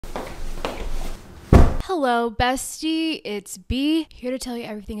Hello, bestie. It's B, here to tell you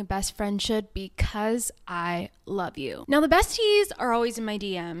everything a best friend should because I love you. Now, the besties are always in my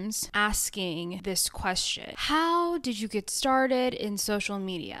DMs asking this question. How did you get started in social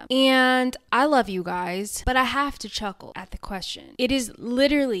media? And I love you guys, but I have to chuckle at the question. It is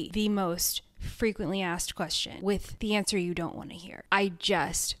literally the most frequently asked question with the answer you don't want to hear. I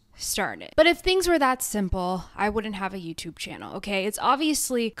just started. But if things were that simple, I wouldn't have a YouTube channel, okay? It's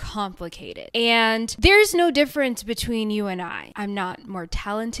obviously complicated. And there's no difference between you and I. I'm not more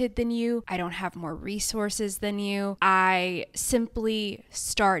talented than you. I don't have more resources than you. I simply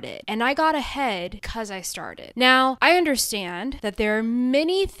started. And I got ahead because I started. Now, I understand that there are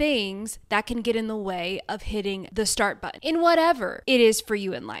many things that can get in the way of hitting the start button in whatever it is for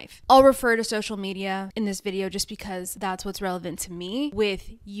you in life. I'll refer to social media in this video just because that's what's relevant to me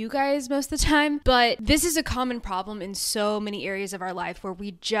with you guys most of the time, but this is a common problem in so many areas of our life where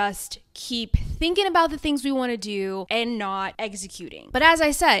we just keep thinking about the things we want to do and not executing. But as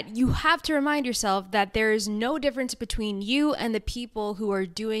I said, you have to remind yourself that there is no difference between you and the people who are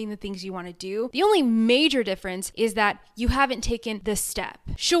doing the things you want to do. The only major difference is that you haven't taken the step.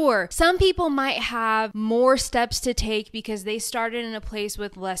 Sure, some people might have more steps to take because they started in a place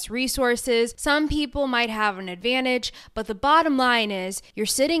with less resources. Some people might have an advantage, but the bottom line is you're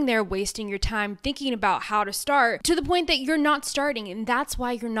sitting there wasting your time thinking about how to start to the point that you're not starting, and that's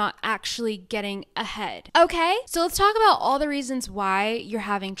why you're not actually getting ahead. Okay, so let's talk about all the reasons why you're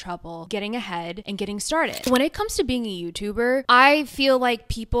having trouble getting ahead and getting started. When it comes to being a YouTuber, I feel like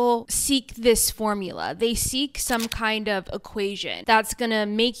people seek this formula. They seek some kind of equation that's gonna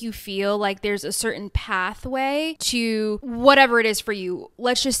make you feel like there's a certain pathway to whatever it is for you.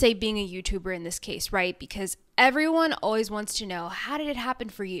 Let's just say being a YouTuber in this case, right? Because everyone always wants to know, how did it happen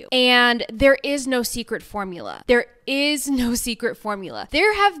for you? And there is no secret formula. There is no secret formula.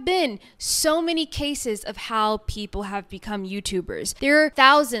 There have been so many cases of how people have become YouTubers. There are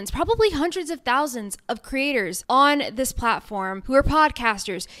thousands, probably hundreds of thousands of creators on this platform who are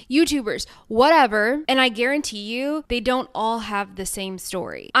podcasters, YouTubers, whatever. And I guarantee you, they don't all have the same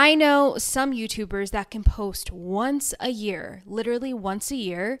story. I know some YouTubers that can post once a year, literally once a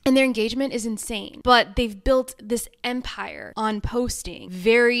year, and their engagement is insane. But they've built this empire on posting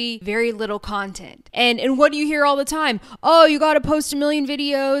very, very little content. And what do you hear all the time? Oh, you got to post 1 million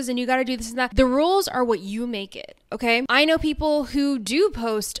videos and you got to do this and that. The rules are what you make it. Okay, I know people who do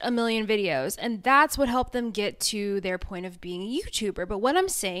post 1 million videos, and that's what helped them get to their point of being a YouTuber. But what I'm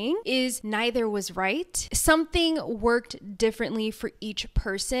saying is neither was right. Something worked differently for each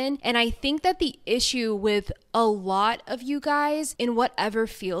person. And I think that the issue with a lot of you guys in whatever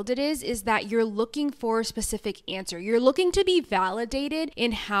field it is that you're looking for a specific answer. You're looking to be validated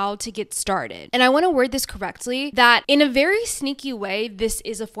in how to get started. And I want to word this correctly, that in a very sneaky way, this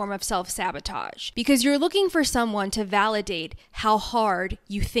is a form of self-sabotage because you're looking for someone to validate how hard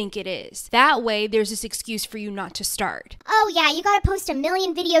you think it is. That way, there's this excuse for you not to start. Oh yeah, you gotta post 1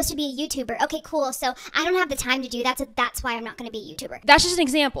 million videos to be a YouTuber. Okay, cool. So I don't have the time to do that, so that's why I'm not gonna be a YouTuber. That's just an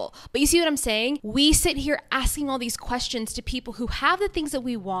example. But you see what I'm saying? We sit here asking all these questions to people who have the things that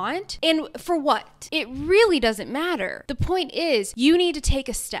we want, and for what? It really doesn't matter. The point is, you need to take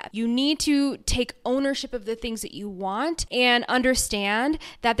a step. You need to take ownership of the things that you want and understand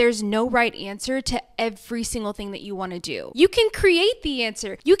that there's no right answer to every single thing that you want to do. You can create the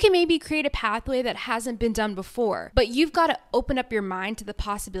answer. You can maybe create a pathway that hasn't been done before, but you've got to open up your mind to the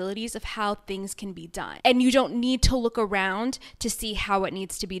possibilities of how things can be done. And you don't need to look around to see how it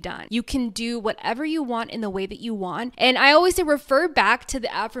needs to be done. You can do whatever you want in the way that you want. And I always say refer back to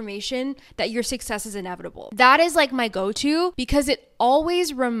the affirmation that your success is inevitable. That is like my go-to because it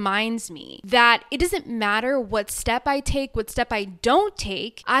always reminds me that it doesn't matter what step I take, what step I don't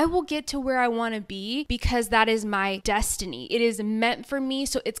take, I will get to where I want to be because that is my destiny. It is meant for me,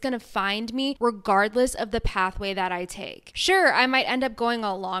 so it's going to find me regardless of the pathway that I take. Sure, I might end up going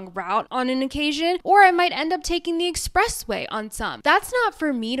a long route on an occasion, or I might end up taking the expressway on some. That's not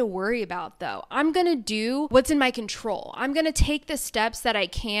for me to worry about though. I'm going to do what's in my control. I'm going to take the steps that I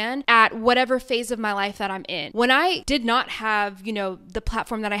can at whatever phase of my life that I'm in. When I did not have, the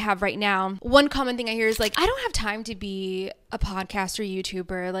platform that I have right now, one common thing I hear is like, I don't have time to be a podcaster,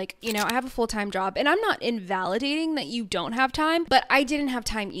 YouTuber. Like, I have a full-time job, and I'm not invalidating that you don't have time, but I didn't have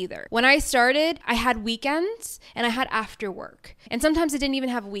time either. When I started, I had weekends and I had after work. And sometimes I didn't even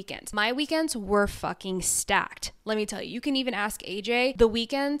have weekends. My weekends were fucking stacked. Let me tell you, you can even ask AJ. The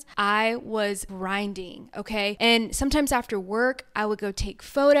weekends, I was grinding, okay? And sometimes after work, I would go take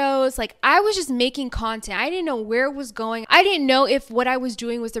photos. Like, I was just making content. I didn't know where it was going. I didn't know if if what I was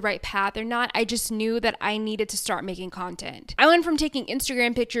doing was the right path or not. I just knew that I needed to start making content. I went from taking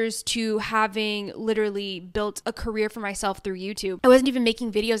Instagram pictures to having literally built a career for myself through YouTube. I wasn't even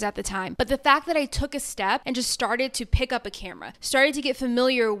making videos at the time, but the fact that I took a step and just started to pick up a camera, started to get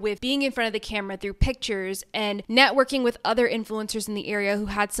familiar with being in front of the camera through pictures and networking with other influencers in the area who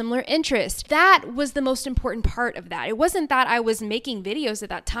had similar interests. That was the most important part of that. It wasn't that I was making videos at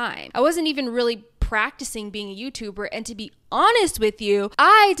that time. I wasn't even really practicing being a YouTuber, and to be honest with you,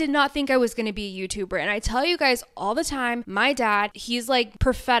 I did not think I was going to be a YouTuber. And I tell you guys all the time, my dad, he's like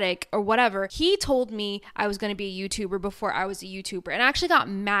prophetic or whatever. He told me I was going to be a YouTuber before I was a YouTuber. And I actually got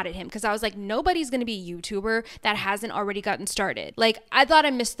mad at him because I was like, nobody's going to be a YouTuber that hasn't already gotten started. Like, I thought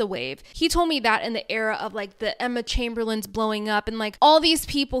I missed the wave. He told me that in the era of like the Emma Chamberlains blowing up and like all these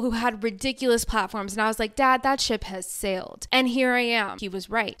people who had ridiculous platforms. And I was like, Dad, that ship has sailed. And here I am. He was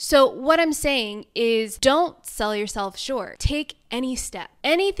right. So what I'm saying is, don't sell yourself short. Take any step.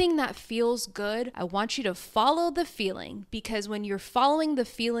 Anything that feels good, I want you to follow the feeling, because when you're following the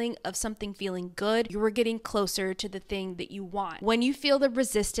feeling of something feeling good, you're getting closer to the thing that you want. When you feel the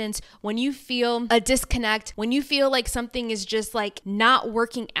resistance, when you feel a disconnect, when you feel like something is just like not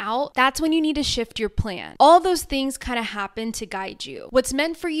working out, that's when you need to shift your plan. All those things kind of happen to guide you. What's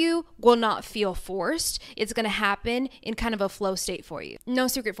meant for you will not feel forced. It's going to happen in kind of a flow state for you. No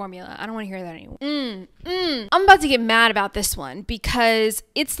secret formula. I don't want to hear that anymore. I'm about to get mad about this one, because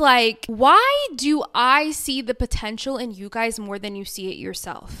it's like, why do I see the potential in you guys more than you see it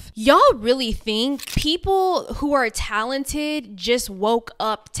yourself? Y'all really think people who are talented just woke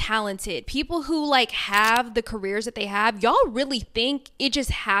up talented? People who like have the careers that they have, y'all really think it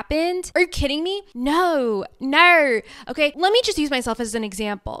just happened? Are you kidding me? No. Okay, let me just use myself as an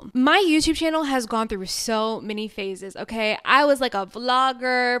example. My YouTube channel has gone through so many phases, okay? I was like a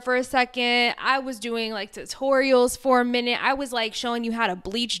vlogger for a second. I was doing like tutorials for a minute. I was like showing you how to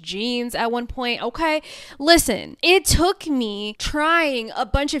bleach jeans at one point. Okay, listen, it took me trying a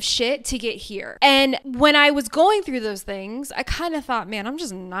bunch of shit to get here. And when I was going through those things, I kind of thought, man, I'm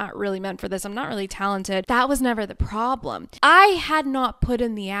just not really meant for this. I'm not really talented. That was never the problem. I had not put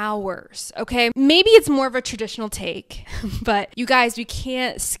in the hours. Okay, maybe it's more of a traditional take, but you guys, we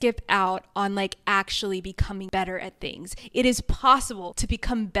can't skip out on like actually becoming better at things. It is possible to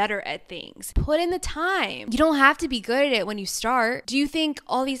become better at things. Put in the time. You don't have to be good at it when you start. Do you think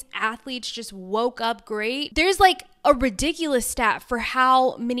all these athletes just woke up great? There's like a ridiculous stat for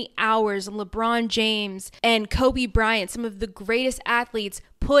how many hours LeBron James and Kobe Bryant, some of the greatest athletes,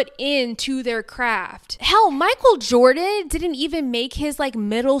 put into their craft. Hell, Michael Jordan didn't even make his like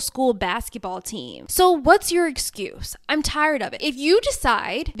middle school basketball team. So what's your excuse? I'm tired of it. If you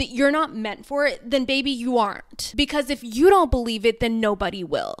decide that you're not meant for it, then baby, you aren't. Because if you don't believe it, then nobody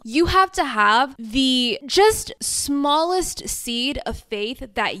will. You have to have the just smallest seed of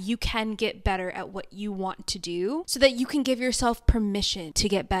faith that you can get better at what you want to do, so that you can give yourself permission to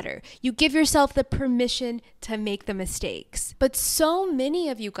get better. You give yourself the permission to make the mistakes. But so many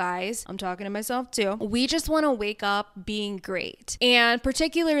of you guys, I'm talking to myself too, we just want to wake up being great. And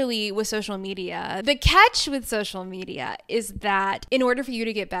particularly with social media, the catch with social media is that in order for you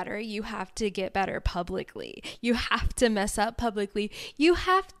to get better, you have to get better publicly. You have to mess up publicly. You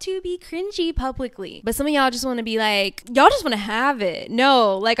have to be cringy publicly. But some of y'all just want to be like, y'all just want to have it.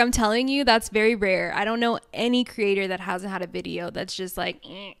 No, like I'm telling you, that's very rare. I don't know any creator that hasn't had a video that's just like,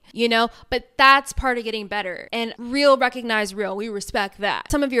 you know, but that's part of getting better. And real recognize real. We respect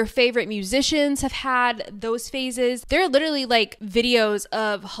that. Some of your favorite musicians have had those phases. There are literally like videos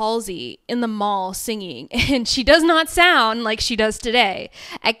of Halsey in the mall singing, and she does not sound like she does today.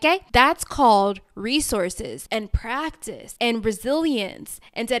 Okay? That's called resources and practice and resilience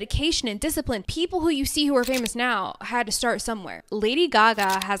and dedication and discipline. People who you see who are famous now had to start somewhere. Lady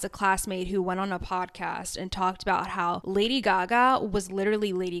Gaga has a classmate who went on a podcast and talked about how Lady Gaga was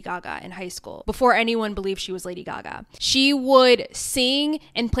literally Lady Gaga in high school before anyone believed she was Lady Gaga. She would sing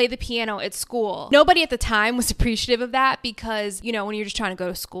and play the piano at school. Nobody at the time was appreciative of that because, you know, when you're just trying to go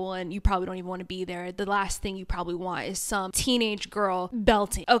to school and you probably don't even want to be there, the last thing you probably want is some teenage girl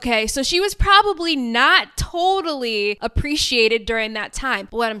belting. Okay, so she was probably not totally appreciated during that time.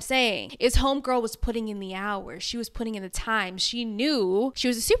 But what I'm saying is homegirl was putting in the hours. She was putting in the time. She knew she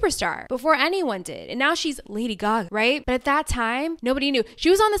was a superstar before anyone did. And now she's Lady Gaga, right? But at that time, nobody knew. She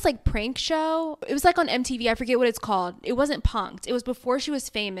was on this like prank show. It was like on MTV. I forget what it's called. It wasn't Punk'd. It was before she was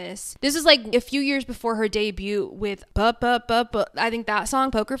famous. This is like a few years before her debut with I think that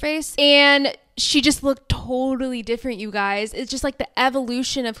song, Poker Face. And she just looked totally different, you guys. It's just like the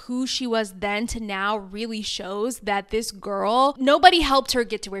evolution of who she was then to now really shows that this girl, nobody helped her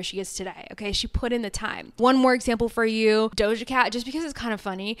get to where she is today, okay? She put in the time. One more example for you, Doja Cat, just because it's kind of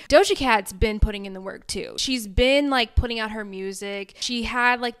funny. Doja Cat's been putting in the work too. She's been like putting out her music. She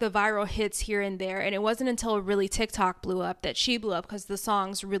had like the viral hits here and there, and it wasn't until really TikTok blew up that she blew up because the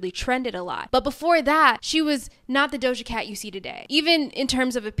songs really trended a lot. But before that, she was not the Doja Cat you see today. Even in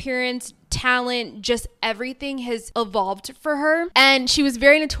terms of appearance, talent, just everything has evolved for her. And she was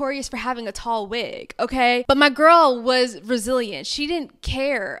very notorious for having a tall wig, okay? But my girl was resilient. She didn't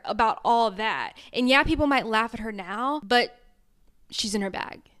care about all that. And yeah, people might laugh at her now, but she's in her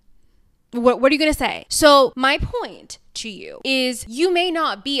bag. What are you going to say? So my point to you is you may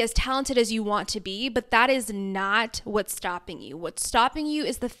not be as talented as you want to be, but that is not what's stopping you. What's stopping you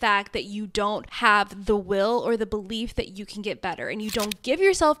is the fact that you don't have the will or the belief that you can get better, and you don't give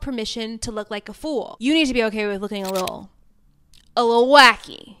yourself permission to look like a fool. You need to be okay with looking a little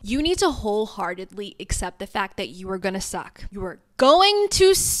wacky. You need to wholeheartedly accept the fact that you are going to suck. You are going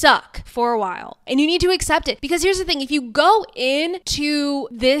to suck for a while, and you need to accept it, because here's the thing. If you go into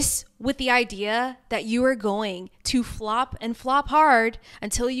this with the idea that you are going to flop and flop hard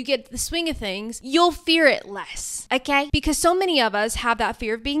until you get the swing of things, you'll fear it less, okay? Because so many of us have that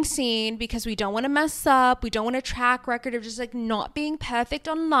fear of being seen because we don't want to mess up. We don't want a track record of just like not being perfect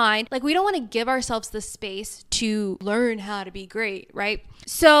online. Like, we don't want to give ourselves the space to learn how to be great, right?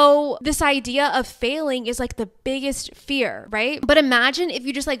 So this idea of failing is like the biggest fear, right? But imagine if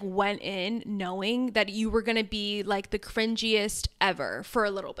you just like went in knowing that you were going to be like the cringiest ever for a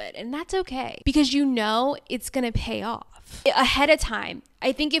little bit. And that's okay, because you know it's going to pay off ahead of time.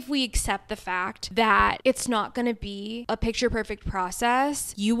 I think if we accept the fact that it's not going to be a picture perfect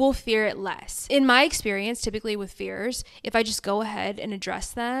process, you will fear it less. In my experience, typically with fears, if I just go ahead and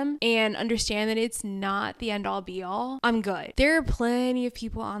address them and understand that it's not the end all be all, I'm good. There are plenty of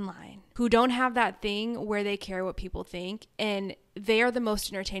people online who don't have that thing where they care what people think, and they are the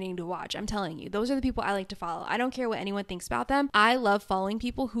most entertaining to watch. I'm telling you, those are the people I like to follow. I don't care what anyone thinks about them. I love following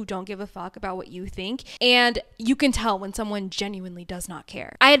people who don't give a fuck about what you think, and you can tell when someone genuinely does not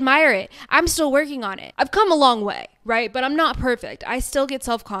care. I admire it. I'm still working on it. I've come a long way, right? But I'm not perfect. I still get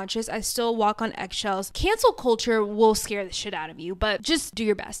self-conscious. I still walk on eggshells. Cancel culture will scare the shit out of you, but just do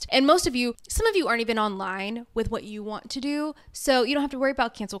your best. And most of you, some of you aren't even online with what you want to do, so you don't have to worry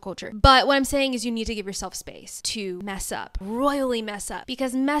about cancel culture. But what I'm saying is you need to give yourself space to mess up, royally mess up,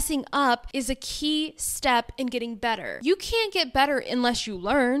 because messing up is a key step in getting better. You can't get better unless you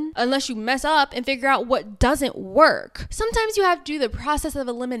learn, unless you mess up and figure out what doesn't work. Sometimes you have to do the process of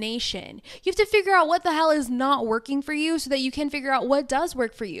elimination. You have to figure out what the hell is not working for you so that you can figure out what does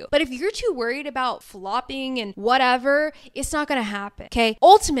work for you. But if you're too worried about flopping and whatever, it's not going to happen. Okay.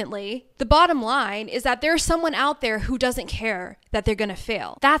 Ultimately, the bottom line is that there's someone out there who doesn't care that they're going to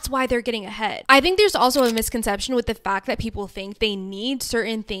fail. That's why they're getting ahead. I think there's also a misconception with the fact that people think they need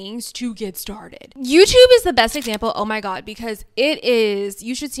certain things to get started. YouTube is the best example. Oh my God, because it is,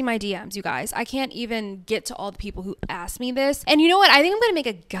 you should see my DMs, you guys. I can't even get to all the people who ask me this. And you know what? I think I'm going to make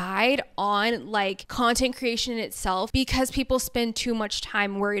a guide on like content creation in itself, because people spend too much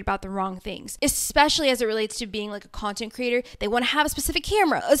time worried about the wrong things, especially as it relates to being like a content creator. They want to have a specific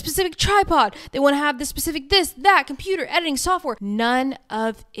camera, a specific tripod. They want to have the specific this, that, computer, editing software. None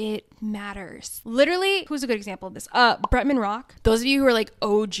of it matters. Literally, who's a good example of this? Bretman Rock. Those of you who are like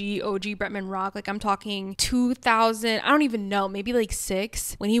OG Bretman Rock, like I'm talking 2000, I don't even know, maybe like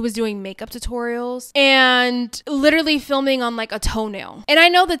 6, when he was doing makeup tutorials and literally filming on like a toenail. And I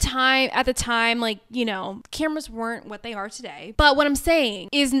know at the time, like, you know, cameras weren't what they are today. But what I'm saying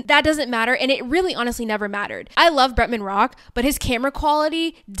is that doesn't matter. And it really honestly never mattered. I love Bretman Rock, but his camera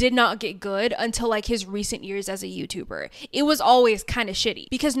quality did not get good until like his recent years as a YouTuber. It was always kind of shitty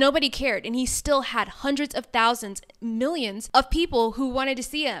because nobody cared, and he still had hundreds of thousands, millions of people who wanted to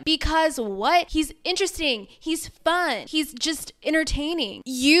see him because what? He's interesting, he's fun, he's just entertaining.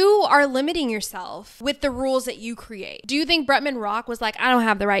 You are limiting yourself with the rules that you create. Do you think Bretman Rock was like, I don't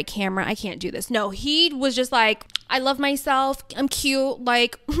have the right camera, I can't do this? No, he was just like, I love myself, I'm cute,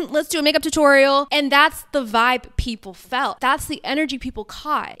 like let's do a makeup tutorial. And that's the vibe people felt. That's the energy people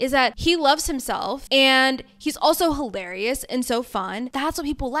caught, is that he loves himself and he's also hilarious and so fun. That's what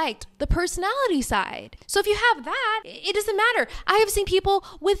people liked, the personality side. So if you have that, it doesn't matter. I have seen people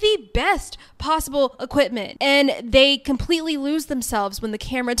with the best possible equipment and they completely lose themselves when the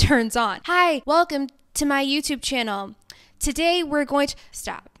camera turns on. Hi, welcome to my YouTube channel. Today we're going to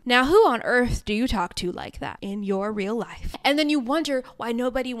stop. Now, who on earth do you talk to like that in your real life? And then you wonder why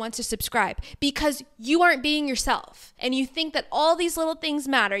nobody wants to subscribe, because you aren't being yourself and you think that all these little things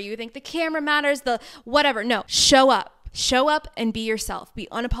matter. You think the camera matters, the whatever. No, show up. Show up and be yourself. Be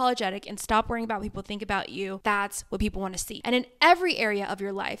unapologetic and stop worrying about what people think about you. That's what people want to see. And in every area of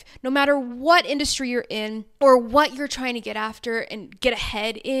your life, no matter what industry you're in or what you're trying to get after and get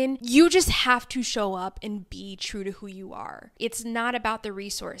ahead in, you just have to show up and be true to who you are. It's not about the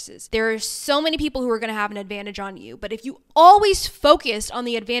resources. There are so many people who are going to have an advantage on you, but if you always focused on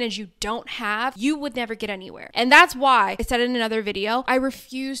the advantage you don't have, you would never get anywhere. And that's why I said in another video, I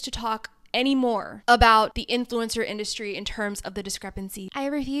refuse to talk anymore about the influencer industry in terms of the discrepancy. I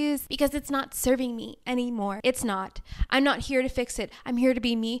refuse, because it's not serving me anymore. It's not. I'm not here to fix it. I'm here to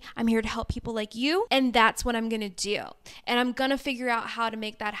be me. I'm here to help people like you. And that's what I'm going to do. And I'm going to figure out how to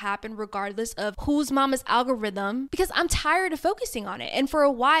make that happen regardless of whose mama's algorithm, because I'm tired of focusing on it. And for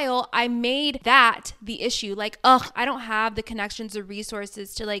a while, I made that the issue. Like, I don't have the connections or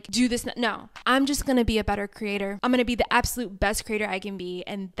resources to like do this. No, I'm just going to be a better creator. I'm going to be the absolute best creator I can be.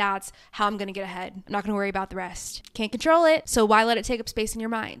 And that's how I'm going to get ahead. I'm not going to worry about the rest. Can't control it, so why let it take up space in your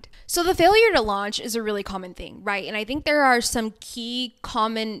mind? So the failure to launch is a really common thing, right? And I think there are some key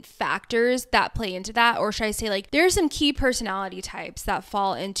common factors that play into that, or should I say like there are some key personality types that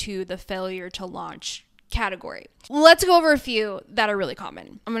fall into the failure to launch category. Let's go over a few that are really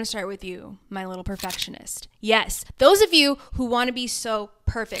common. I'm going to start with you, my little perfectionist. Yes, those of you who want to be so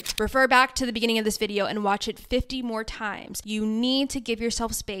perfect, refer back to the beginning of this video and watch it 50 more times. You need to give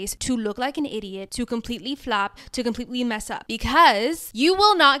yourself space to look like an idiot, to completely flop, to completely mess up, because you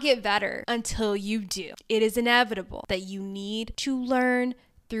will not get better until you do. It is inevitable that you need to learn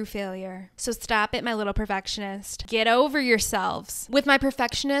through failure. So stop it, my little perfectionist. Get over yourselves. With my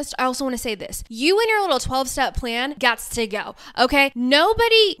perfectionist, I also want to say this. You and your little 12-step plan gots to go, okay?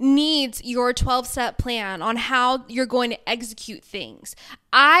 Nobody needs your 12-step plan on how you're going to execute things.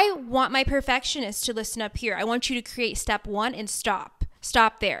 I want my perfectionist to listen up here. I want you to create step 1 and stop.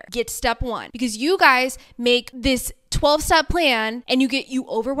 Stop there. Get step 1. Because you guys make this 12-step plan and you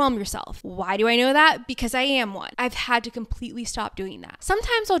overwhelm yourself. Why do I know that? Because I am one. I've had to completely stop doing that.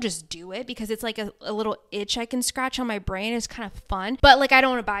 Sometimes I'll just do it because it's like a little itch I can scratch on my brain. It's kind of fun, but like I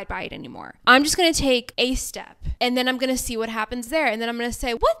don't abide by it anymore. I'm just going to take a step and then I'm going to see what happens there. And then I'm going to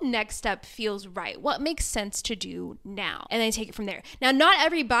say, what next step feels right? What makes sense to do now? And then take it from there. Now, not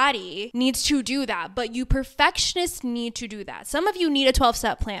everybody needs to do that, but you perfectionists need to do that. Some of you need a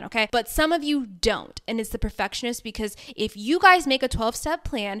 12-step plan, okay? But some of you don't. And it's the perfectionist, because if you guys make a 12-step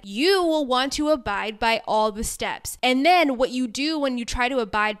plan, you will want to abide by all the steps. And then what you do when you try to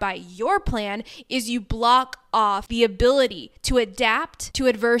abide by your plan is you block off the ability to adapt to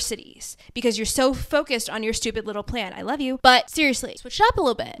adversities because you're so focused on your stupid little plan. I love you, but seriously, switch it up a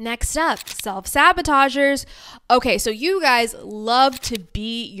little bit. Next up, self-sabotagers. Okay, so you guys love to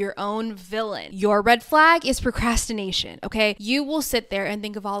be your own villain. Your red flag is procrastination, okay? You will sit there and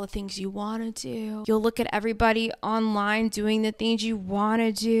think of all the things you want to do. You'll look at everybody online doing the things you want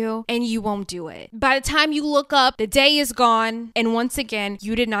to do, and you won't do it. By the time you look up, the day is gone, and once again,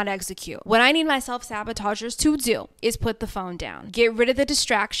 you did not execute. What I need my self-sabotagers to do is put the phone down. Get rid of the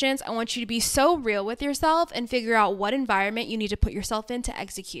distractions. I want you to be so real with yourself and figure out what environment you need to put yourself in to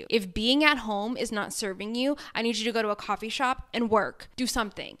execute. If being at home is not serving you, I need you to go to a coffee shop and work. Do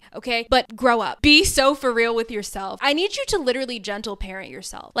something, okay? But grow up. Be so for real with yourself. I need you to literally gentle parent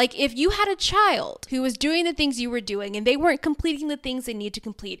yourself. Like if you had a child who was doing the things you were doing and they weren't completing the things they need to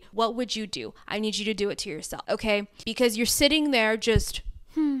complete, what would you do? I need you to do it to yourself, okay? Because you're sitting there just,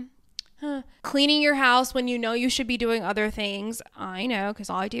 cleaning your house when you know you should be doing other things. I know, because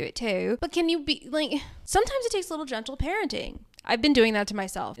I do it too. But can you be like, sometimes it takes a little gentle parenting. I've been doing that to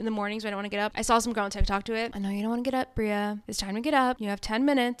myself in the mornings when I don't want to get up. I saw some girl on TikTok do it. I know you don't want to get up, Bria. It's time to get up. You have 10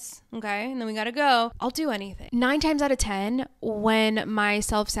 minutes, okay? And then we got to go. I'll do anything. 9 times out of 10, when my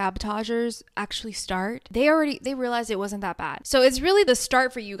self-sabotagers actually start, they realize it wasn't that bad. So it's really the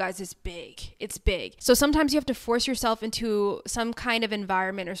start for you guys is big. It's big. So sometimes you have to force yourself into some kind of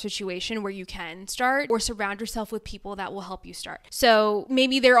environment or situation where you can start, or surround yourself with people that will help you start. So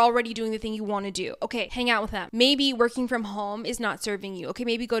maybe they're already doing the thing you want to do. Okay, hang out with them. Maybe working from home is not serving you. Okay,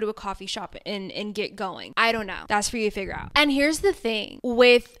 maybe go to a coffee shop and get going. I don't know. That's for you to figure out. And here's the thing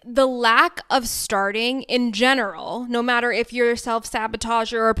with the lack of starting in general, no matter if you're a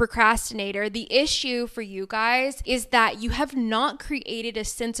self-sabotager or a procrastinator, the issue for you guys is that you have not created a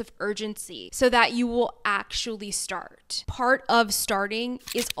sense of urgency so that you will actually start. Part of starting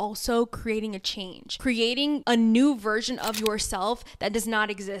is also creating a change, creating a new version of yourself that does not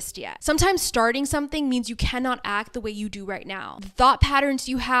exist yet. Sometimes starting something means you cannot act the way you do right now. The thought patterns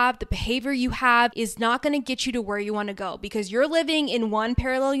you have, the behavior you have is not going to get you to where you want to go because you're living in one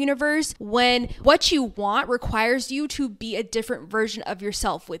parallel universe when what you want requires you to be a different version of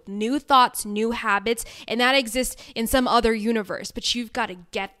yourself with new thoughts, new habits, and that exists in some other universe, but you've got to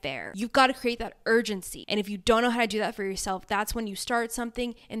get there. You've got to create that urgency. And if you don't know how to do that for yourself, that's when you start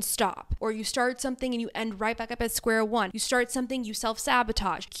something and stop, or you start something and you end right back up at square one. You start something, you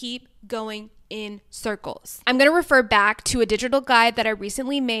self-sabotage. Keep going in circles. I'm going to refer back to a digital guide that I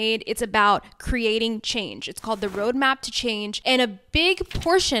recently made. It's about creating change. It's called the Roadmap to Change. And a big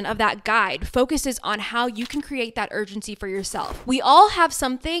portion of that guide focuses on how you can create that urgency for yourself. We all have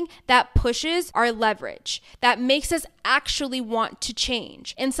something that pushes our leverage, that makes us actually want to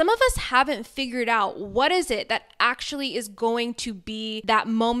change. And some of us haven't figured out what is it that actually is going to be that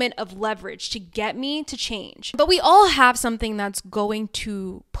moment of leverage to get me to change. But we all have something that's going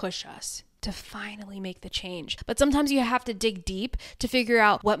to push us to finally make the change. But sometimes you have to dig deep to figure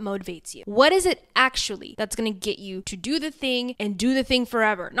out what motivates you. What is it actually that's going to get you to do the thing and do the thing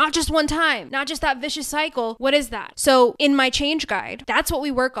forever? Not just one time, not just that vicious cycle. What is that? So in my change guide, that's what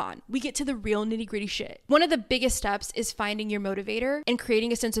we work on. We get to the real nitty-gritty shit. One of the biggest steps is finding your motivator and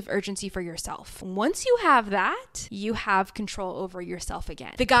creating a sense of urgency for yourself. Once you have that, you have control over yourself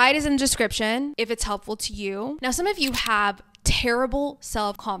again. The guide is in the description if it's helpful to you. Now, some of you have terrible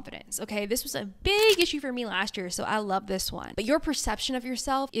self-confidence. Okay, this was a big issue for me last year, so I love this one. But your perception of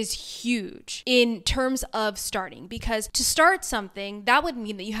yourself is huge in terms of starting, because to start something, that would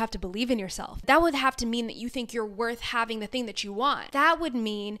mean that you have to believe in yourself. That would have to mean that you think you're worth having the thing that you want. That would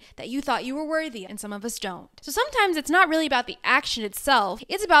mean that you thought you were worthy, and some of us don't. So sometimes it's not really about the action itself.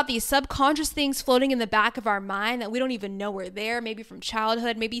 It's about these subconscious things floating in the back of our mind that we don't even know we're there, maybe from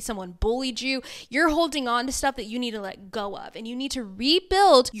childhood, maybe someone bullied you. You're holding on to stuff that you need to let go of. And you need to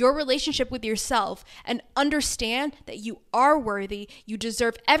rebuild your relationship with yourself and understand that you are worthy, you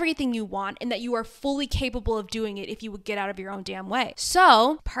deserve everything you want, and that you are fully capable of doing it if you would get out of your own damn way.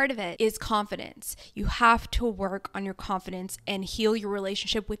 So part of it is confidence. You have to work on your confidence and heal your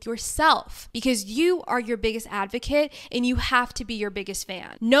relationship with yourself, because you are your biggest advocate and you have to be your biggest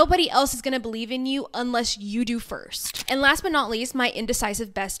fan. Nobody else is going to believe in you unless you do first. And last but not least, my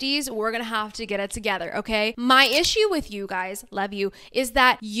indecisive besties, we're going to have to get it together, okay? My issue with you guys, love you, is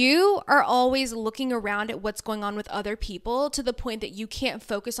that you are always looking around at what's going on with other people to the point that you can't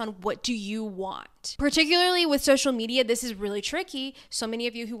focus on what do you want. Particularly with social media, this is really tricky. So many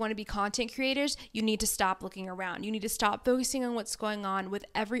of you who want to be content creators, you need to stop looking around. You need to stop focusing on what's going on with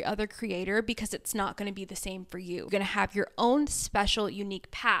every other creator, because it's not going to be the same for you. You're going to have your own special, unique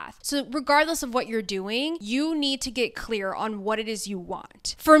path. So regardless of what you're doing, you need to get clear on what it is you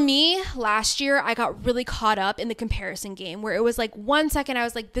want. For me, last year, I got really caught up in the comparison game, where it was like 1 second I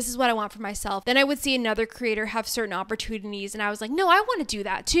was like, this is what I want for myself. Then I would see another creator have certain opportunities and I was like, no, I want to do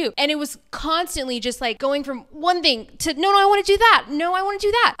that too. And it was constantly just like going from one thing to no, I want to do that. No, I want to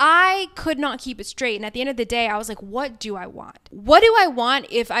do that. I could not keep it straight. And at the end of the day, I was like, what do I want? What do I want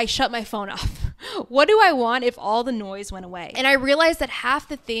if I shut my phone off? What do I want if all the noise went away? And I realized that half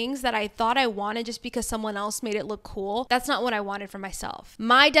the things that I thought I wanted just because someone else made it look cool, that's not what I wanted for myself.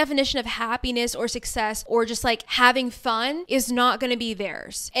 My definition of happiness or success or just like having fun is not going to be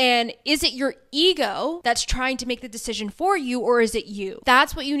theirs. And is it your ego that's trying to make the decision for you, or is it you?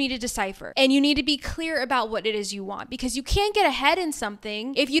 That's what you need to decipher. And you need to be clear about what it is you want, because you can't get ahead in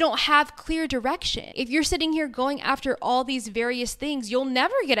something if you don't have clear direction. If you're sitting here going after all these various things, you'll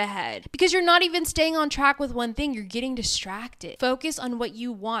never get ahead because you're not even staying on track with one thing. You're getting distracted. Focus on what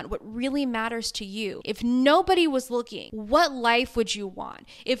you want, what really matters to you. If nobody was looking, what life would you want?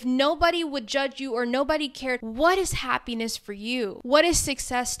 If nobody would judge you or nobody cared, what is happiness for you? What is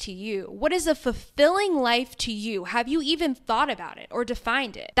success to you? What is a fulfilling life to you? Have you even thought about it or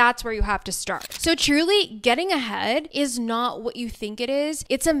defined it? That's where you have to start. So truly, getting ahead is not what you think it is.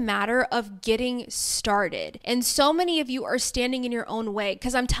 It's a matter of getting started. And so many of you are standing in your own way,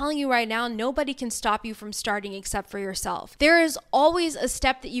 because I'm telling you right now, nobody can stop you from starting except for yourself. There is always a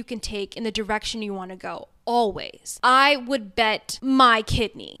step that you can take in the direction you want to go. always. I would bet my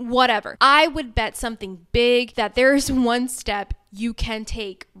kidney, whatever. I would bet something big that there's one step you can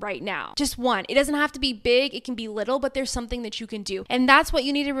take right now. Just one. It doesn't have to be big, it can be little, but there's something that you can do. And that's what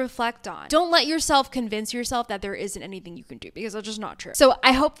you need to reflect on. Don't let yourself convince yourself that there isn't anything you can do, because that's just not true. So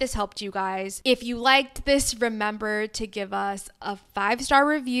I hope this helped you guys. If you liked this, remember to give us a 5-star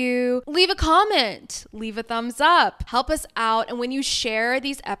review, leave a comment, leave a thumbs up, help us out. And when you share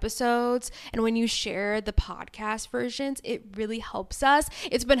these episodes and when you share the podcast versions, it really helps us.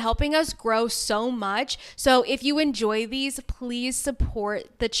 It's been helping us grow so much. So if you enjoy these, please support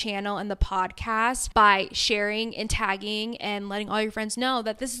the channel and the podcast by sharing and tagging and letting all your friends know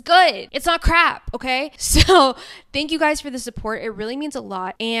that this is good. It's not crap, okay? So thank you guys for the support. It really means a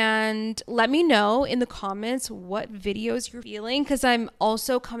lot. And let me know in the comments what videos you're feeling, because I'm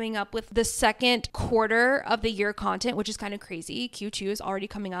also coming up with the second quarter of the year content, which is kind of crazy. Q2 is already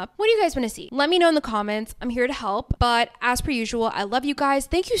coming up. What do you guys want to see? Let me know in the comments. I'm here to help. But as per usual, I love you guys.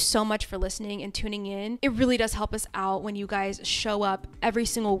 Thank you so much for listening and tuning in. It really does help us out when you guys show up every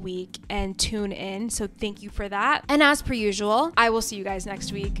single week and tune in. So thank you for that. And as per usual, I will see you guys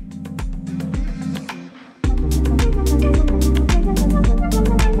next week.